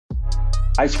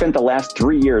I spent the last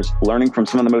 3 years learning from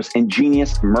some of the most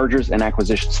ingenious mergers and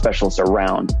acquisition specialists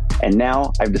around. And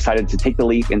now I've decided to take the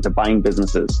leap into buying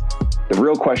businesses. The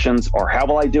real questions are, how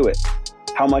will I do it?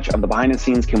 How much of the behind the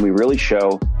scenes can we really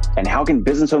show? And how can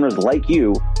business owners like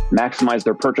you maximize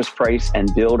their purchase price and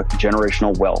build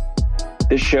generational wealth?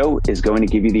 This show is going to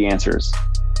give you the answers.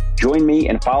 Join me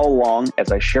and follow along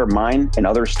as I share mine and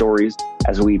other stories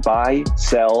as we buy,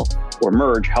 sell, or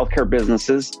merge healthcare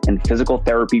businesses and physical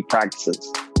therapy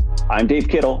practices. I'm Dave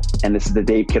Kittle, and this is The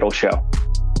Dave Kittle Show.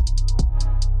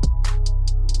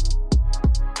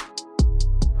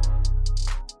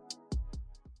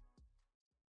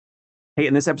 Hey,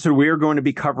 in this episode, we are going to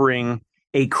be covering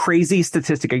a crazy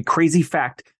statistic, a crazy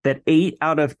fact that 8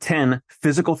 out of 10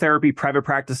 physical therapy private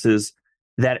practices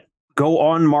that go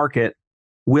on market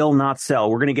will not sell.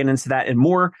 We're going to get into that and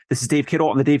more. This is Dave Kittle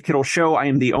on The Dave Kittle Show. I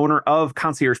am the owner of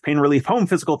Concierge Pain Relief Home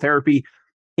Physical Therapy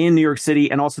in New York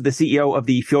City and also the CEO of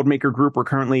the Fieldmaker Group. We're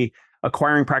currently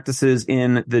acquiring practices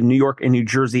in the New York and New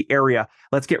Jersey area.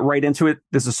 Let's get right into it.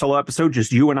 This is a solo episode,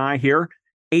 just you and I here.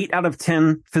 8 out of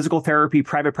 10 physical therapy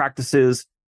private practices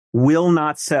will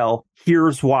not sell.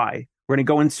 Here's why. We're going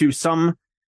to go into some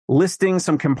listings,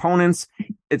 some components.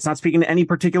 It's not speaking to any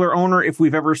particular owner if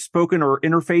we've ever spoken or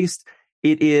interfaced.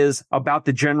 It is about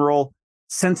the general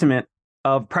sentiment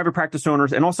of private practice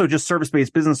owners and also just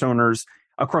service-based business owners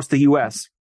across the U.S.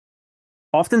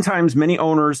 Oftentimes, many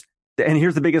owners, and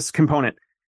here's the biggest component,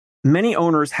 many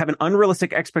owners have an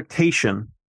unrealistic expectation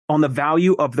on the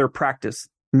value of their practice.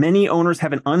 Many owners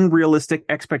have an unrealistic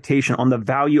expectation on the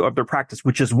value of their practice,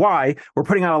 which is why we're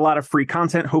putting out a lot of free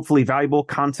content, hopefully valuable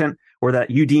content, or that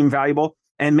you deem valuable.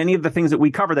 And many of the things that we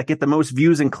cover that get the most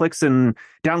views and clicks and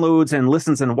downloads and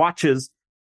listens and watches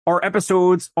are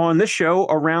episodes on this show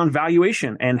around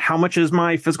valuation and how much is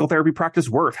my physical therapy practice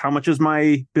worth? How much is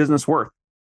my business worth?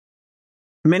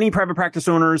 Many private practice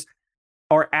owners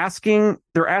are asking,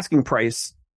 their asking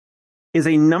price is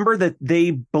a number that they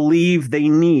believe they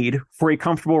need for a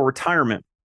comfortable retirement,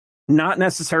 not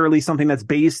necessarily something that's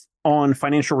based on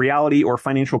financial reality or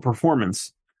financial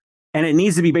performance. And it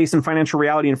needs to be based in financial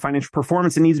reality and financial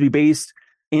performance. It needs to be based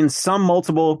in some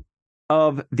multiple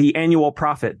of the annual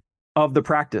profit of the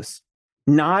practice,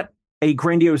 not a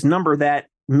grandiose number that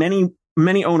many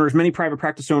owners, many private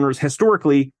practice owners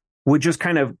historically would just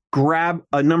kind of grab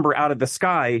a number out of the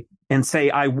sky and say,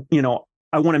 I want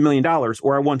 $1 million,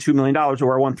 or I want $2 million,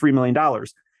 or I want $3 million.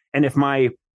 And if my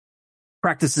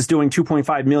practice is doing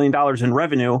 $2.5 million in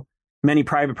revenue, many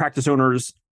private practice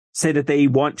owners say that they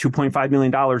want $2.5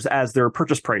 million as their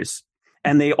purchase price.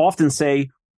 And they often say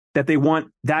that they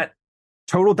want that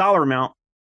total dollar amount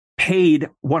paid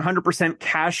 100%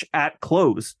 cash at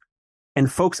close.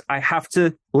 And folks, I have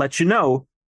to let you know,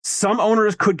 some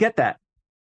owners could get that.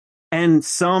 And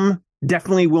some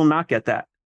definitely will not get that.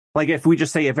 Like if we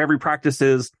just say if every practice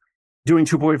is doing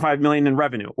 2.5 million in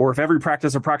revenue, or if every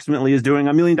practice approximately is doing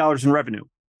 $1 million in revenue,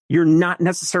 you're not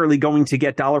necessarily going to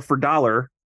get dollar for dollar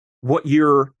what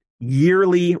your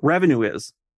yearly revenue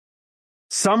is.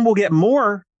 Some will get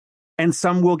more and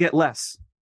some will get less.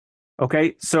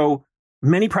 Okay. So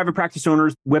many private practice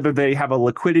owners, whether they have a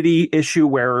liquidity issue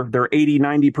where their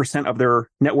 80-90% of their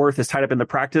net worth is tied up in the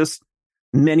practice,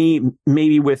 many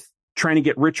maybe with trying to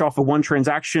get rich off of one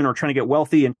transaction or trying to get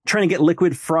wealthy and trying to get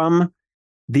liquid from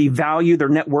the value, their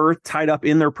net worth tied up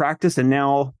in their practice, and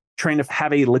now trying to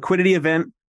have a liquidity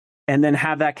event and then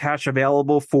have that cash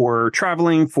available for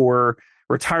traveling, for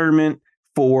retirement,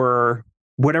 for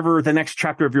whatever the next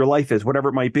chapter of your life is, whatever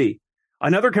it might be.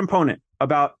 Another component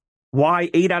about why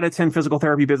 8 out of 10 physical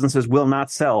therapy businesses will not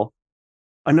sell.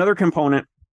 Another component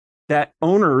that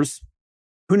owners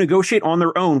who negotiate on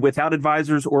their own without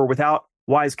advisors or without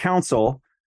wise counsel,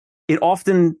 it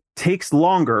often takes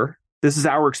longer. This is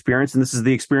our experience, and this is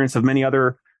the experience of many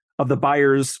other of the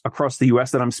buyers across the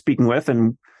U.S. that I'm speaking with.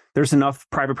 And there's enough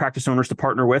private practice owners to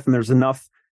partner with, and there's enough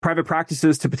private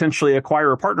practices to potentially acquire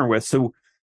or partner with. So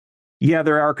yeah,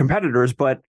 there are competitors,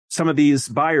 but some of these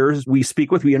buyers we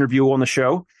speak with, we interview on the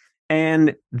show,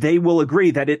 and they will agree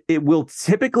that it will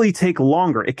typically take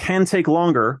longer. It can take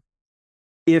longer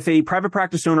if a private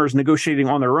practice owner is negotiating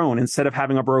on their own instead of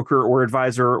having a broker or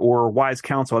advisor or wise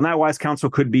counsel. And that wise counsel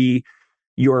could be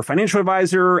your financial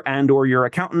advisor and or your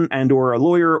accountant and or a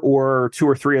lawyer, or 2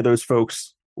 or 3 of those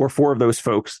folks, or 4 of those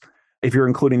folks, if you're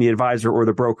including the advisor or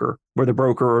the broker, where the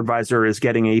broker or advisor is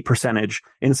getting a percentage,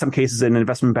 in some cases an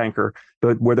investment banker,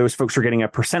 but where those folks are getting a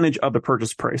percentage of the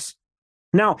purchase price.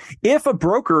 Now, if a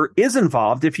broker is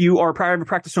involved, if you are a private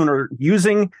practice owner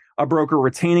using a broker,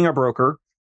 retaining a broker,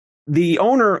 the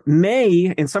owner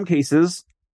may, in some cases,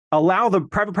 the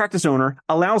private practice owner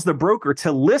allows the broker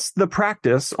to list the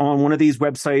practice on one of these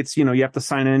websites. You have to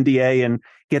sign an NDA and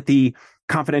get the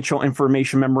confidential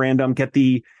information memorandum, get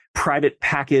the private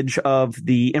package of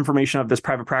the information of this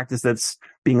private practice that's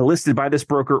being listed by this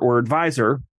broker or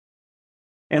advisor.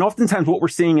 And oftentimes what we're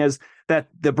seeing is that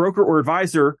the broker or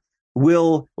advisor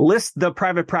will list the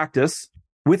private practice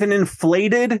with an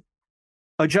inflated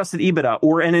adjusted EBITDA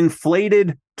or an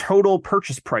inflated total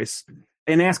purchase price,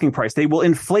 an asking price. They will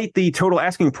inflate the total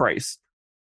asking price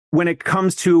when it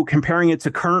comes to comparing it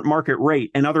to current market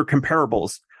rate and other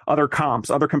comparables, other comps,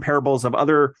 other comparables of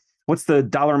other, what's the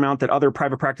dollar amount that other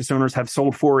private practice owners have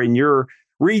sold for in your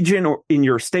region or in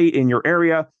your state, in your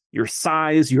area, your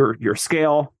size, your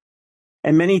scale.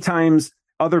 And many times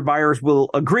other buyers will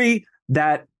agree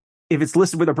that if it's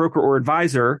listed with a broker or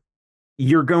advisor,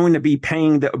 you're going to be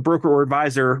paying the broker or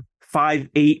advisor 5,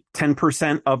 8,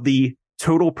 10% of the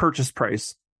total purchase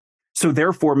price. So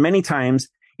therefore, many times,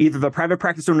 either the private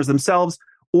practice owners themselves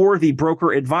or the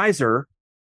broker advisor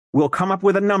will come up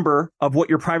with a number of what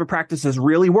your private practice is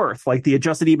really worth, like the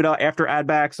adjusted EBITDA after add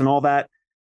backs and all that.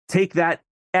 Take that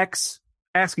X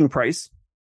asking price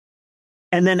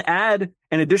and then add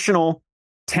an additional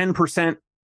 10%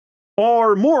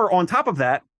 or more on top of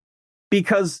that,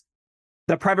 because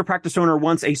the private practice owner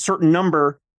wants a certain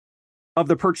number of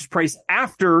the purchase price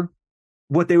after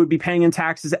what they would be paying in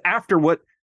taxes, after what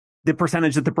the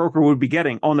percentage that the broker would be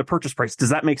getting on the purchase price. Does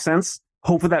that make sense?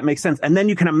 Hopefully that makes sense. And then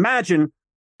you can imagine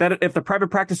that if the private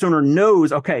practice owner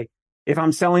knows, okay, if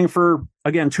I'm selling for,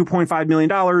 again, $2.5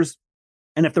 million,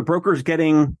 and if the broker is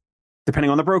getting,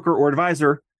 depending on the broker or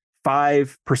advisor,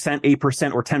 5%,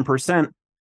 8%, or 10%,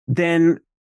 then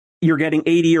you're getting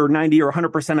 80 or 90 or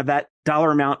 100% of that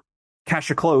dollar amount cash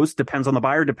to close. Depends on the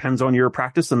buyer, depends on your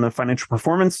practice and the financial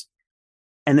performance.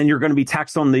 And then you're going to be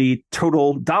taxed on the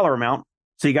total dollar amount.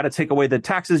 So you got to take away the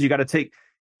taxes. You got to take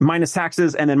minus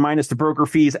taxes and then minus the broker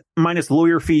fees, minus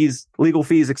lawyer fees, legal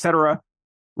fees, etc.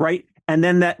 Right? And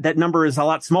then that number is a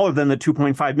lot smaller than the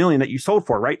 2.5 million that you sold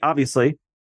for, right? Obviously.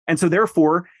 And so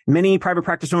therefore, many private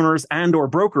practice owners and or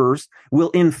brokers will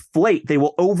inflate, they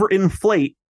will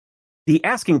overinflate the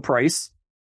asking price.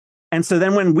 And so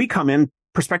then when we come in,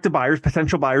 prospective buyers,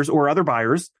 potential buyers, or other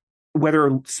buyers,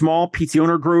 whether small PT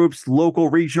owner groups, local,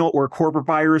 regional, or corporate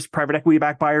buyers, private equity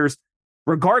backed buyers,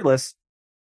 regardless,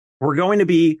 we're going to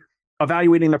be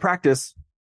evaluating the practice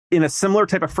in a similar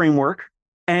type of framework.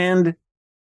 And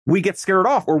we get scared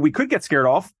off, or we could get scared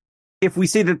off, if we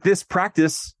see that this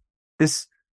practice, this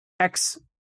X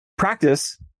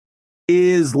practice,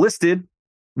 is listed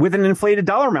with an inflated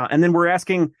dollar amount. And then we're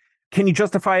asking, can you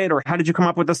justify it? Or how did you come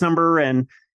up with this number? And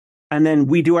then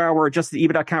we do our adjusted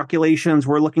EBITDA calculations.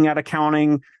 We're looking at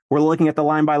accounting. We're looking at the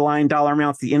line by line dollar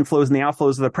amounts, the inflows and the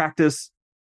outflows of the practice.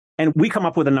 And we come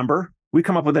up with a number. We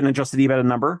come up with an adjusted EBITDA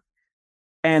number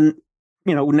and,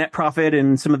 net profit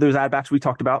and some of those add backs we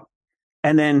talked about.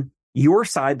 And then your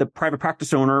side, the private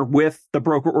practice owner with the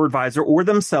broker or advisor or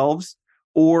themselves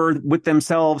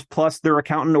plus their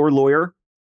accountant or lawyer,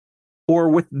 or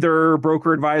with their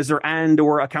broker advisor and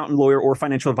or accountant, lawyer, or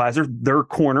financial advisor, their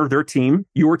corner, their team,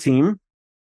 your team.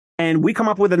 And we come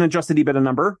up with an adjusted EBITDA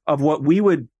number of what we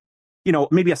would,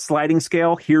 maybe a sliding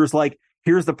scale. Here's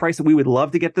the price that we would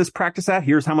love to get this practice at.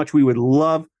 Here's how much we would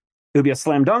love. It would be a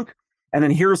slam dunk. And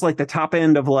then here's the top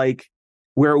end of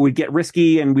where it would get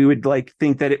risky. And we would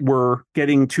think that we're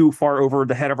getting too far over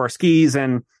the head of our skis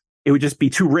and it would just be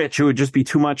too rich. It would just be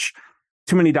too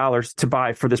many dollars to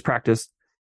buy for this practice.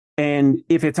 And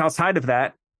if it's outside of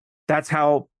that, that's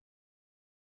how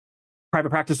private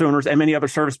practice owners and many other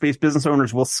service-based business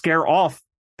owners will scare off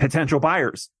potential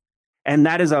buyers. And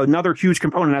that is another huge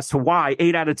component as to why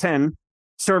 8 out of 10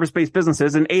 service-based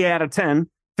businesses and 8 out of 10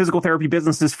 physical therapy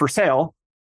businesses for sale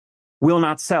will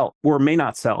not sell or may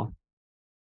not sell.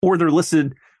 Or they're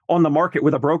listed on the market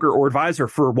with a broker or advisor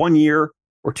for 1 year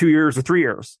or 2 years or 3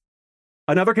 years.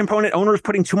 Another component, owners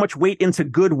putting too much weight into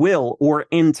goodwill or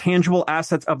intangible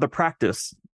assets of the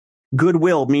practice.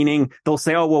 Goodwill, meaning they'll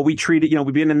say, oh, well, we treated,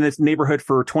 we've been in this neighborhood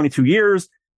for 22 years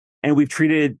and we've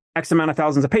treated X amount of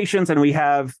thousands of patients and we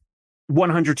have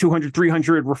 100, 200,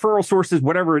 300 referral sources,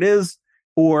 whatever it is.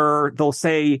 Or they'll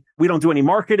say, we don't do any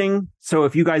marketing. So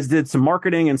if you guys did some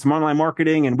marketing and some online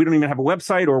marketing and we don't even have a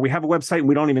website, or we have a website and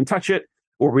we don't even touch it,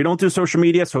 or we don't do social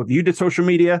media. So if you did social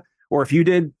media, or if you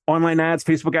did online ads,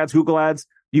 Facebook ads, Google ads,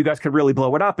 you guys could really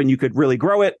blow it up and you could really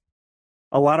grow it.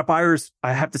 A lot of buyers,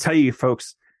 I have to tell you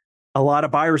folks, a lot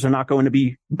of buyers are not going to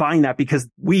be buying that because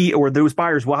those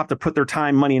buyers will have to put their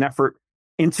time, money, and effort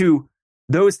into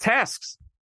those tasks.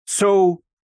 So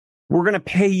we're going to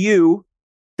pay you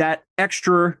that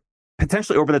extra,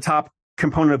 potentially over the top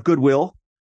component of goodwill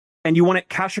and you want it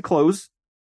cash at close.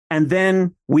 And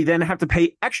then we then have to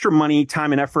pay extra money,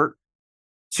 time, and effort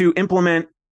to implement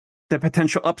the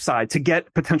potential upside, to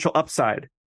get potential upside.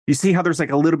 You see how there's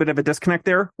like a little bit of a disconnect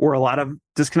there, or a lot of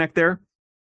disconnect there?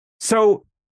 So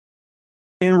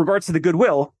in regards to the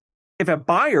goodwill, if a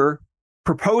buyer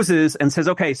proposes and says,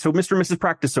 okay, so Mr. and Mrs.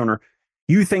 Practice Owner,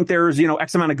 you think there's,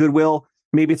 X amount of goodwill,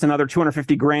 maybe it's another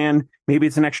 250 grand, maybe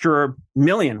it's an extra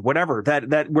million, whatever,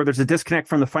 that where there's a disconnect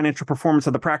from the financial performance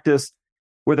of the practice,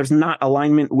 where there's not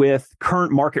alignment with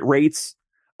current market rates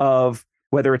of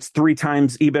whether it's 3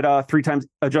 times EBITDA, 3 times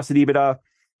adjusted EBITDA,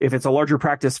 if it's a larger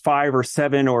practice, 5 or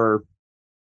 7 or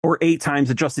 8 times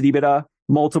adjusted EBITDA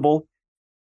multiple.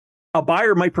 A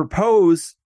buyer might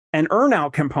propose an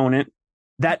earnout component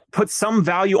that puts some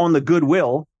value on the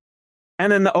goodwill.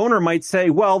 And then the owner might say,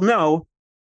 well, no,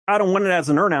 I don't want it as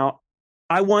an earnout.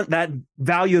 I want that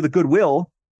value of the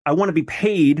goodwill. I want to be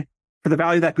paid for the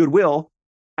value of that goodwill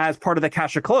as part of the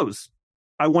cash at close.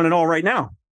 I want it all right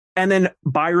now. And then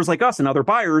buyers like us and other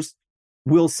buyers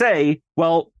will say,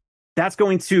 well, that's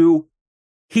going to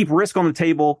heap risk on the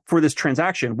table for this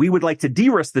transaction. We would like to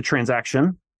de-risk the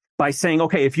transaction by saying,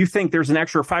 okay, if you think there's an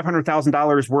extra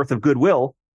 $500,000 worth of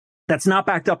goodwill that's not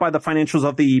backed up by the financials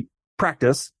of the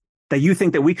practice, that you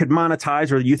think that we could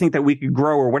monetize or you think that we could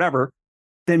grow or whatever,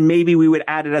 then maybe we would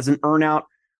add it as an earnout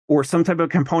or some type of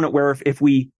component where if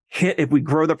we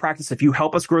grow the practice, if you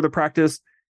help us grow the practice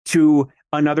to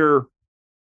another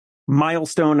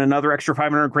milestone, another extra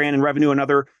 500 grand in revenue,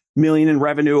 another million in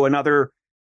revenue, another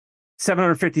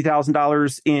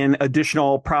 $750,000 in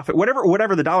additional profit,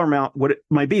 whatever the dollar amount, what it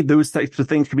might be, those types of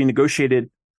things can be negotiated.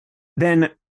 Then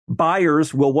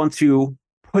buyers will want to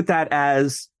put that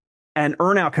as an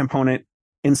earnout component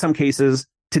in some cases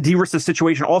to de-risk the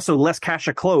situation, also less cash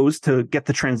at close to get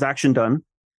the transaction done.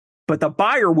 But the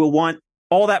buyer will want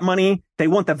all that money. They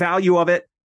want the value of it.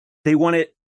 They want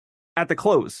it at the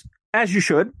close, as you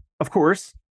should, of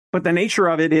course. But the nature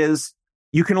of it is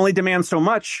you can only demand so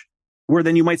much, where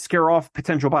then you might scare off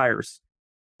potential buyers.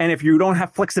 And if you don't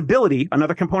have flexibility,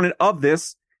 another component of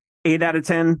this, 8 out of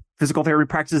 10 physical therapy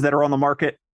practices that are on the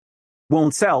market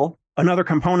won't sell. Another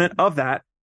component of that,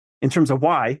 in terms of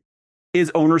why,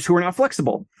 is owners who are not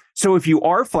flexible. So if you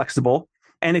are flexible,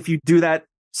 and if you do that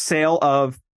sale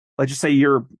of, let's just say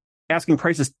your asking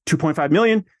price is 2.5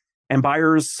 million, and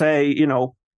buyers say,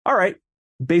 all right,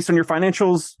 based on your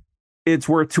financials, it's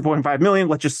worth 2.5 million,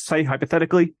 let's just say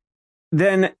hypothetically,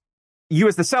 then you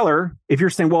as the seller, if you're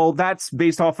saying, well, that's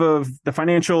based off of the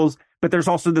financials, but there's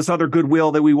also this other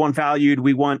goodwill that we want valued,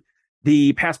 we want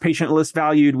the past patient list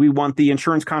valued, we want the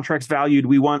insurance contracts valued,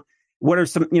 we want what are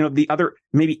some, the other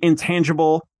maybe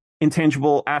intangible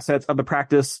assets of the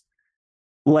practice,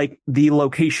 like the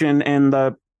location and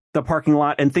the parking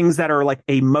lot and things that are like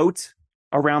a moat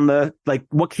around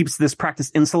what keeps this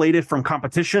practice insulated from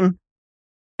competition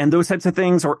and those types of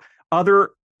things, or other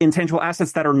intangible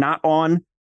assets that are not on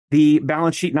the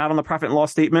balance sheet, not on the profit and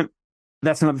loss statement.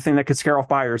 That's another thing that could scare off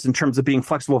buyers in terms of being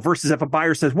flexible, versus if a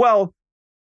buyer says, well,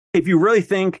 if you really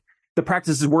think the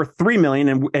practice is worth 3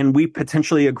 million and we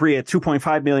potentially agree at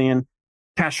 2.5 million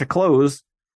cash at close,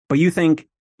 but you think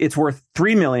it's worth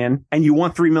 3 million and you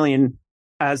want 3 million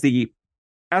as the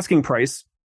asking price,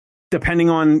 depending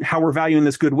on how we're valuing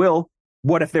this goodwill,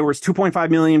 what if there was 2.5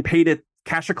 million paid at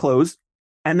cash at close,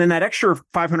 and then that extra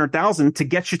 500,000 to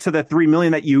get you to the 3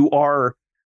 million that you are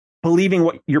believing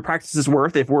what your practice is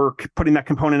worth, if we're putting that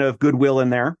component of goodwill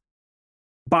in there,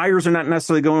 buyers are not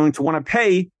necessarily going to want to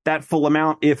pay that full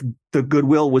amount if the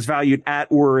goodwill was valued at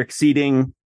or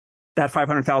exceeding that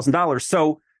 $500,000.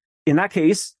 So in that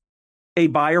case, a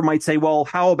buyer might say, well,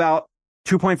 how about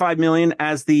 2.5 million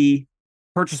as the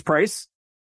purchase price?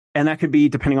 And that could be,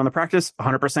 depending on the practice,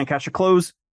 100% cash at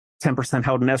close, 10%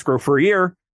 held in escrow for a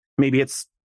year. Maybe it's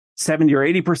 70 or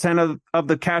 80% of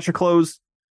the cash at close,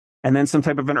 and then some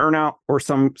type of an earnout or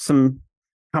some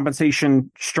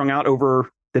compensation strung out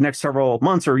over the next several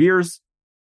months or years.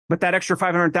 But that extra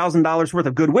 $500,000 worth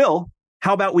of goodwill,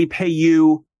 how about we pay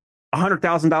you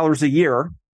 $100,000 a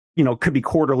year? Could be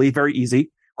quarterly, very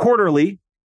easy, quarterly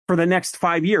for the next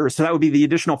 5 years. So that would be the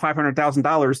additional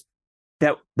 $500,000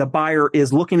 that the buyer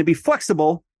is looking to be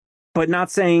flexible, but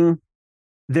not saying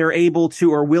they're able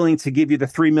to or willing to give you the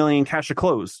 3 million cash at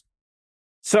close.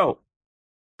 So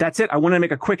that's it. I want to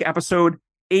make a quick episode.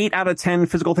 8 out of 10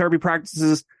 physical therapy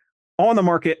practices on the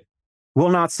market will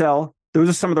not sell. Those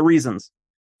are some of the reasons.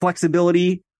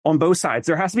 Flexibility on both sides.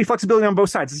 There has to be flexibility on both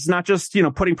sides. It's not just,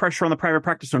 putting pressure on the private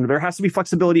practice owner. There has to be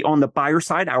flexibility on the buyer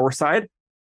side, our side,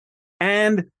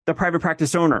 and the private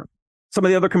practice owner. Some of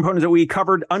the other components that we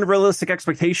covered, unrealistic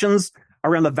expectations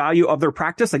around the value of their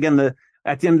practice. Again,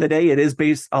 at the end of the day, it is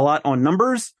based a lot on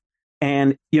numbers.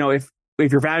 And,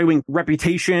 if you're valuing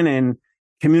reputation and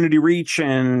community reach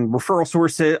and referral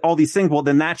sources, all these things, well,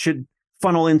 then that should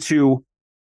funnel into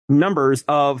numbers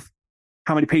of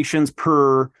how many patients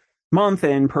per month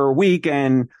and per week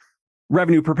and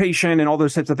revenue per patient and all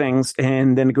those types of things.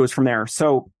 And then it goes from there.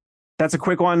 So that's a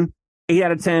quick one. 8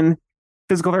 out of 10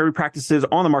 physical therapy practices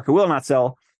on the market will not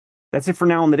sell. That's it for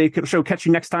now on the Dave Kittle Show. Catch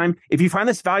you next time. If you find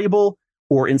this valuable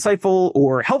or insightful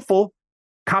or helpful,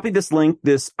 copy this link,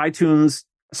 this iTunes,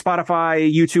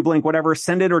 Spotify, YouTube link, whatever,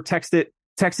 send it or text it,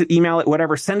 email it,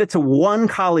 whatever. Send it to one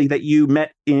colleague that you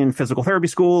met in physical therapy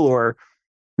school or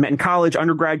met in college,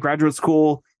 undergrad, graduate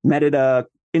school, met at a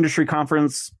industry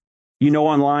conference,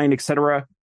 online, etc.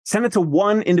 Send it to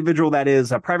one individual that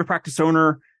is a private practice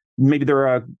owner. Maybe they're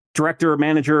a director or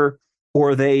manager,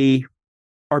 or they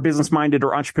are business-minded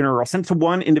or entrepreneurial. Send it to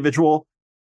one individual.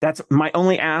 That's my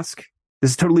only ask.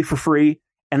 This is totally for free.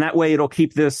 And that way it'll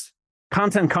keep this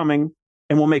content coming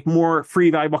and we'll make more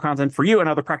free, valuable content for you and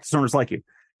other practice owners like you.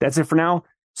 That's it for now.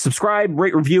 Subscribe,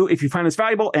 rate, review if you find this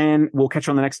valuable, and we'll catch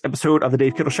you on the next episode of The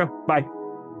Dave Kittle Show. Bye.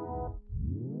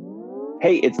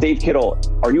 Hey, it's Dave Kittle.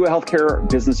 Are you a healthcare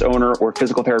business owner or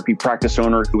physical therapy practice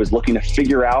owner who is looking to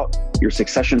figure out your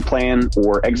succession plan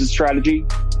or exit strategy?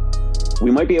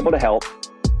 We might be able to help.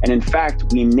 And in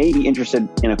fact, we may be interested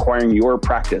in acquiring your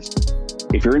practice.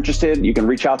 If you're interested, you can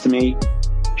reach out to me.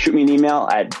 Shoot me an email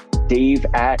at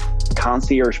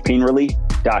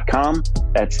dave@conciergepainrelief.com.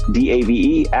 That's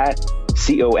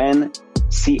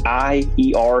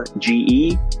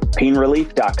DAVE@CONCIERGE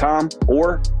painrelief.com.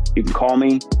 Or you can call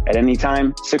me at any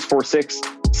time,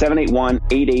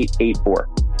 646-781-8884.